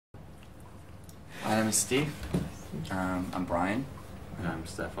name is Steve. I'm Brian. And I'm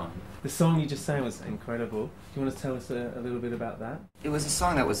Stefan. The song you just sang was incredible. Do you want to tell us a little bit about that? It was a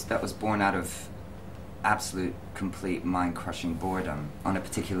song that was born out of absolute, complete, mind-crushing boredom. On a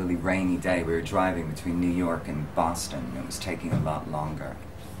particularly rainy day, we were driving between New York and Boston. It was taking a lot longer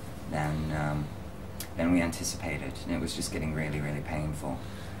than we anticipated, and it was just getting really, really painful.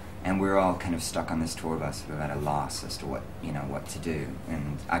 And we were all kind of stuck on this tour bus, we were at a loss as to what to do.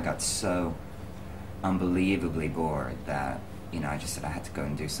 And I got so unbelievably bored that I just said I had to go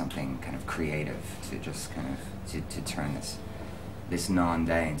and do something kind of creative to just kind of to turn this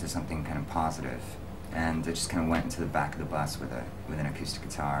non-day into something kind of positive. And I just kind of went into the back of the bus with an acoustic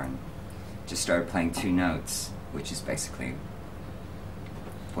guitar and just started playing two notes, which is basically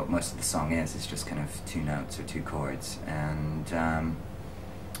what most of the song is just kind of two notes or two chords. And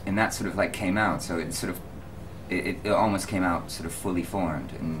that sort of like came out, so it sort of it almost came out sort of fully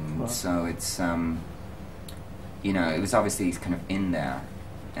formed. And wow. So it's it was obviously kind of in there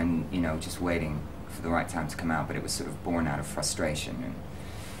and just waiting for the right time to come out, but it was sort of born out of frustration.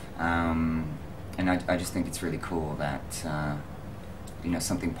 And I just think it's really cool that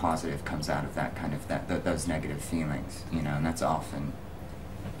something positive comes out of that kind of those negative feelings, and that's often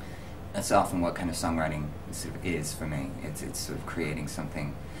what kind of songwriting sort of is for me. It's sort of creating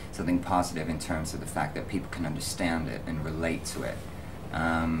something positive in terms of the fact that people can understand it and relate to it,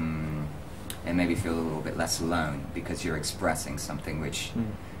 and maybe feel a little bit less alone because you're expressing something which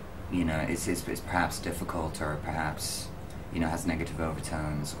is perhaps difficult, or perhaps has negative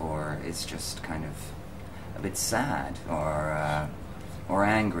overtones, or it's just kind of a bit sad, or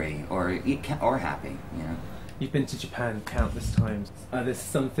angry, or happy. You've been to Japan countless times. Are there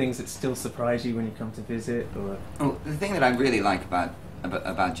some things that still surprise you when you come to visit, or? Well, the thing that I really like about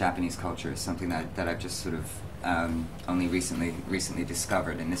Japanese culture is something that I've just sort of only recently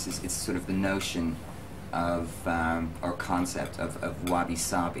discovered, and it's sort of the notion of or concept of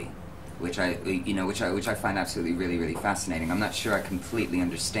wabi-sabi, which I find absolutely really fascinating. I'm not sure I completely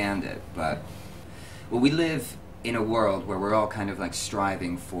understand it, but we live in a world where we're all kind of like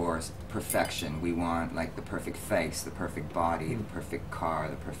striving for perfection. We want like the perfect face, the perfect body, the perfect car,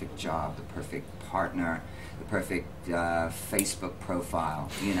 the perfect job, the perfect partner, the perfect Facebook profile,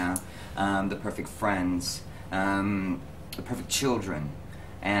 the perfect friends, the perfect children,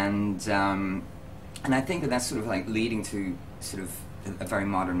 and I think that's sort of like leading to sort of a very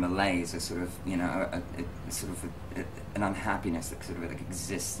modern malaise, a sort of an unhappiness that sort of like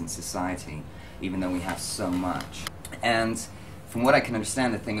exists in society, even though we have so much. And from what I can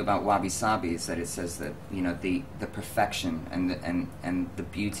understand, the thing about wabi-sabi is that it says that the perfection and the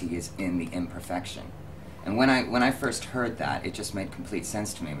beauty is in the imperfection. And when I first heard that, it just made complete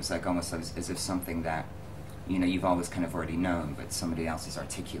sense to me. It was like almost as if something that you've always kind of already known, but somebody else has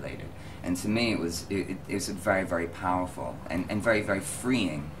articulated. And to me, it was a very, very powerful and very, very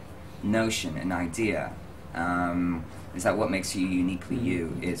freeing notion and idea. Is that what makes you uniquely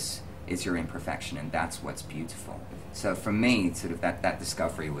you is your imperfection, and that's what's beautiful. So for me, sort of that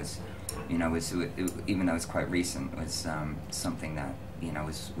discovery was, even though it's quite recent, was something that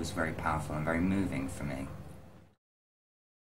was very powerful and very moving for me.